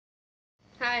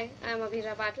Hi, I'm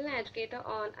Abhijaya Patil, an educator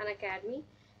on Unacademy.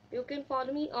 You can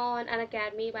follow me on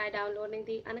Unacademy by downloading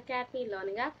the Unacademy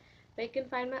Learning app, where you can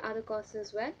find my other courses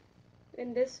as well.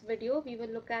 In this video, we will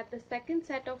look at the second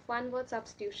set of one-word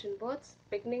substitution words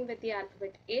beginning with the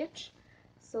alphabet H.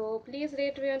 So please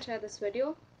rate, review and share this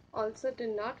video. Also, do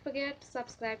not forget to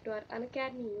subscribe to our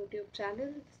Unacademy YouTube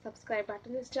channel. The subscribe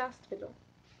button is just below.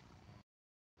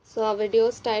 So our video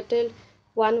is titled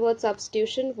One Word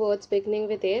Substitution Words Beginning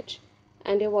with H,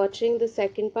 and you're watching the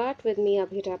second part with me,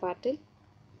 Abhijaya Patil.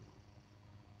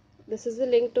 This is the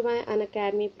link to my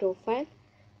Unacademy profile.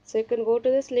 So you can go to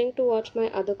this link to watch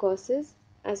my other courses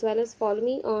as well as follow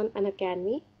me on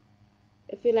Unacademy.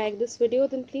 If you like this video,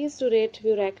 then please do rate,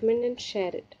 review, recommend and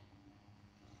share it.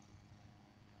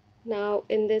 Now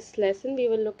in this lesson we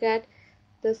will look at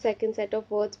the second set of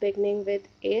words beginning with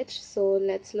H. So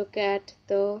let's look at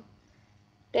the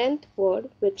 10th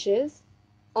word, which is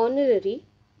honorary.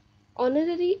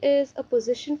 Honorary is a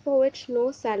position for which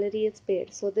no salary is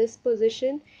paid. So this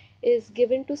position is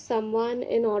given to someone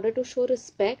in order to show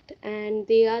respect, and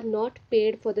they are not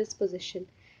paid for this position.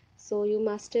 So you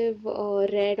must have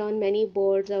read on many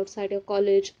boards outside your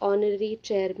college, honorary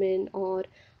chairman or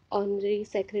honorary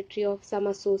secretary of some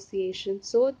association.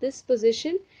 So this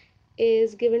position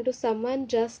is given to someone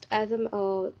just as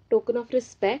a token of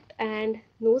respect, and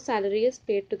no salary is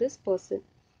paid to this person.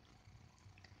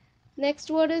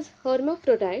 Next word is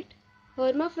hermaphrodite.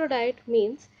 Hermaphrodite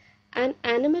means an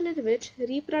animal in which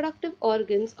reproductive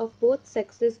organs of both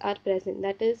sexes are present.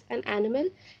 That is, an animal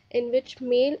in which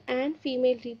male and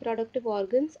female reproductive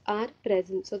organs are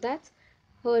present. So that's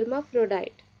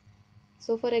hermaphrodite.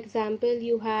 So for example,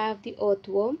 you have the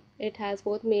earthworm. It has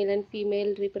both male and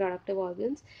female reproductive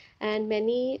organs, and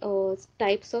many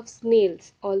types of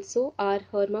snails also are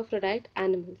hermaphrodite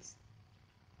animals.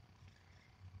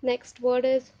 Next word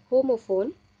is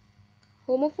homophone.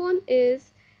 Homophone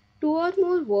is two or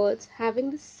more words having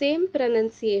the same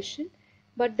pronunciation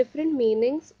but different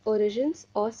meanings, origins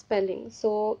or spelling.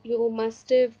 So you must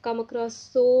have come across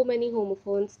so many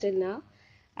homophones till now.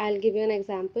 I'll give you an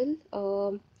example.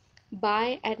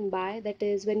 Buy and buy, that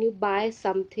is when you buy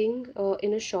something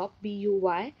in a shop,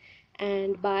 B-U-Y,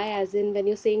 and buy as in when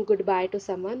you're saying goodbye to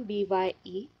someone,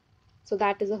 B-Y-E. So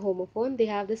that is a homophone. They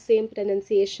have the same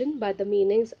pronunciation but the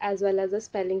meanings as well as the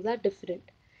spellings are different.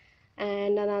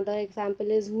 And another example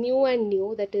is new and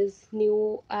new, that is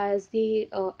new as the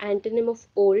antonym of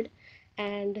old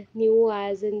and new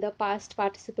as in the past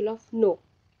participle of no.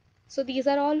 So these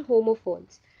are all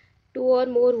homophones. Two or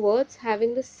more words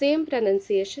having the same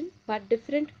pronunciation but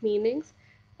different meanings,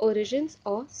 origins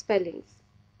or spellings.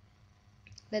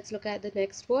 Let's look at the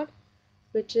next word,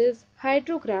 which is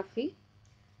hydrography.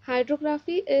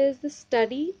 Hydrography is the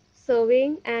study,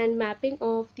 surveying and mapping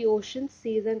of the oceans,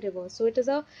 seas and rivers. So it is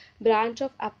a branch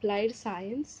of applied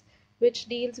science which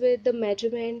deals with the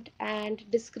measurement and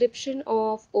description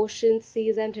of oceans,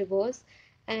 seas and rivers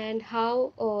and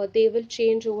how they will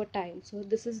change over time. So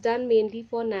this is done mainly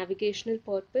for navigational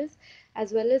purpose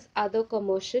as well as other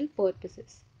commercial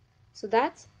purposes. So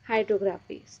that's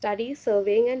hydrography, study,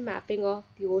 surveying and mapping of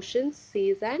the oceans,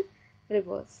 seas and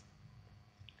rivers.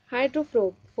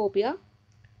 Hydrophobia.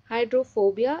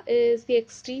 Hydrophobia is the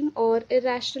extreme or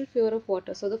irrational fear of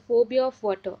water. So the phobia of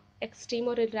water, extreme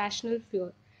or irrational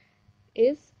fear,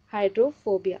 is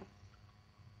hydrophobia.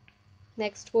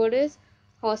 Next word is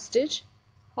hostage.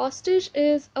 Hostage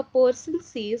is a person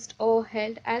seized or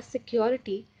held as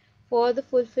security for the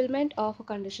fulfillment of a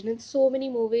condition. In so many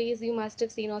movies you must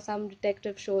have seen, or some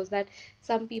detective shows, that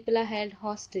some people are held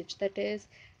hostage. That is,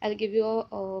 I'll give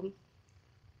you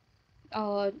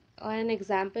an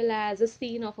example as a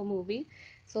scene of a movie.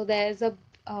 So there's a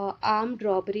armed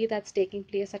robbery that's taking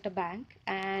place at a bank,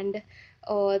 and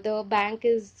the bank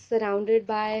is surrounded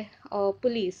by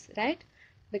police, right?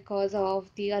 Because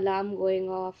of the alarm going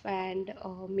off, and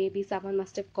maybe someone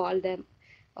must have called them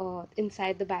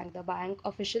inside the bank. The bank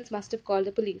officials must have called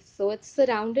the police. So it's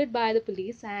surrounded by the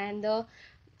police, and the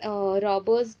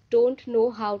robbers don't know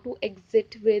how to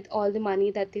exit with all the money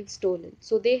that they've stolen.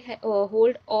 So they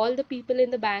hold all the people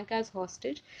in the bank as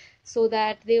hostage, so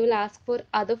that they will ask for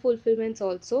other fulfillments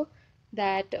also,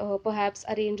 that perhaps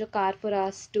arrange a car for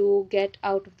us to get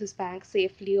out of this bank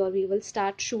safely, or we will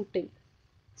start shooting.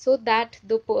 So that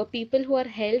the people who are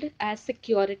held as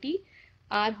security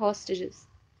are hostages.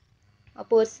 A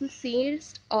person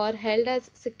seized or held as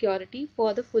security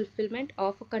for the fulfillment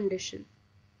of a condition.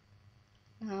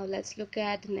 Now let's look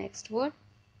at the next word,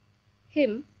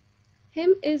 hymn.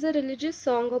 Hymn is a religious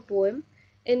song or poem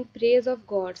in praise of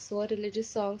God. So a religious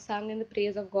song sung in the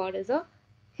praise of God is a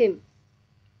hymn.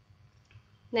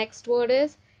 Next word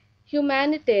is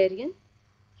humanitarian.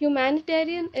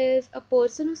 Humanitarian is a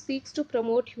person who seeks to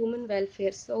promote human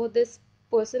welfare. So this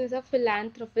person is a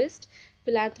philanthropist.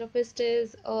 Philanthropist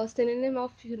is a synonym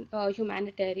of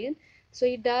humanitarian. So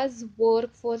he does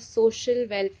work for social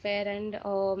welfare,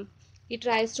 and he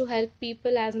tries to help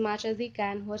people as much as he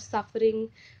can who are suffering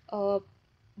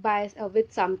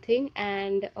with something,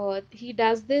 and he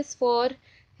does this for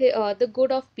the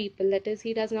good of people. That is,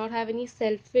 he does not have any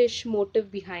selfish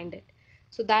motive behind it.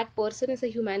 So that person is a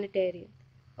humanitarian,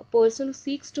 a person who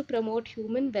seeks to promote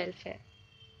human welfare.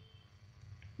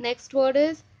 Next word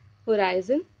is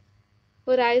horizon.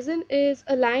 Horizon is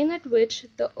a line at which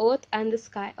the earth and the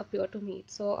sky appear to meet.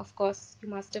 So of course you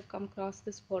must have come across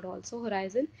this word also,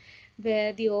 horizon,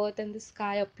 where the earth and the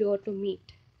sky appear to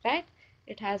meet, right?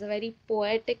 It has a very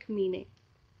poetic meaning.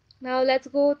 Now let's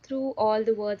go through all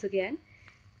the words again.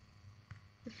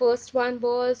 The first one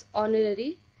was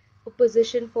honorary, a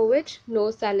position for which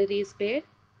no salary is paid.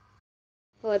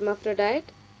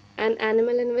 Hermaphrodite, an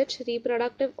animal in which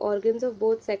reproductive organs of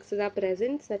both sexes are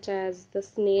present, such as the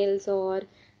snails or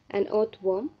an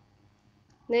earthworm.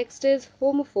 Next is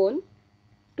homophone,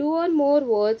 two or more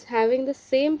words having the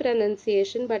same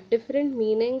pronunciation but different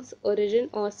meanings,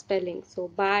 origin or spelling. So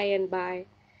by and by,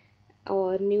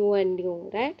 or new and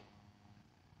new, right?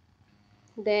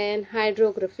 Then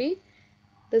hydrography,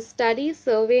 the study,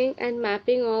 surveying and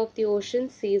mapping of the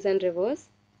oceans, seas and rivers.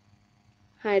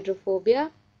 Hydrophobia,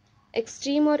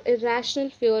 extreme or irrational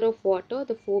fear of water,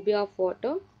 the phobia of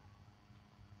water.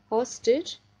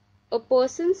 Hostage, a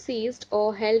person seized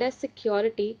or held as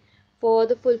security for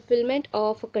the fulfillment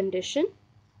of a condition.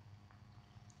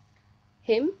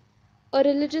 Hymn, a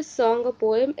religious song or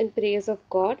poem in praise of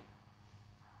God.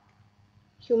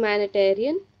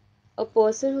 Humanitarian, a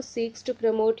person who seeks to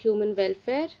promote human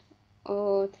welfare,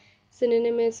 or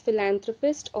synonym is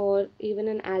philanthropist or even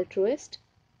an altruist.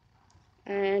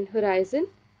 And horizon,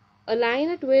 a line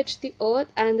at which the earth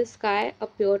and the sky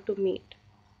appear to meet.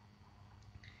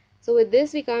 So with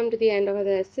this we come to the end of the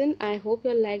lesson. I hope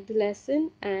you all liked the lesson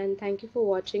and thank you for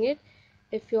watching it.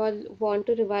 If you all want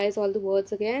to revise all the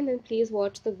words again, then please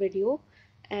watch the video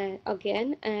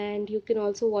again, and you can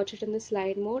also watch it in the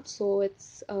slide mode, so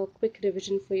it's a quick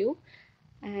revision for you.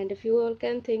 And if you all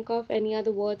can think of any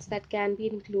other words that can be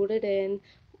included in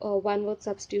one word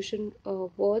substitution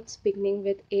words beginning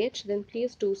with H, then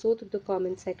please do so through the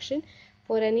comment section.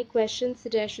 For any questions,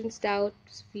 suggestions,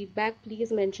 doubts, feedback,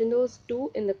 please mention those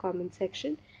too in the comment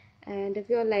section. And if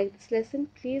you all like this lesson,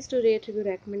 please do rate, review,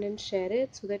 recommend and share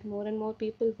it so that more and more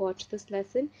people watch this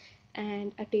lesson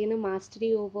and attain a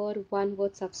mastery over one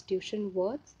word substitution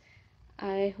words.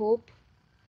 I hope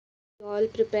you all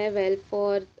prepare well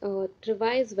for,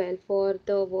 revise well for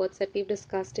the words that we've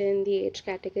discussed in the age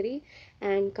category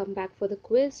and come back for the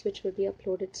quiz, which will be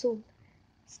uploaded soon.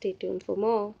 Stay tuned for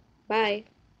more. Bye.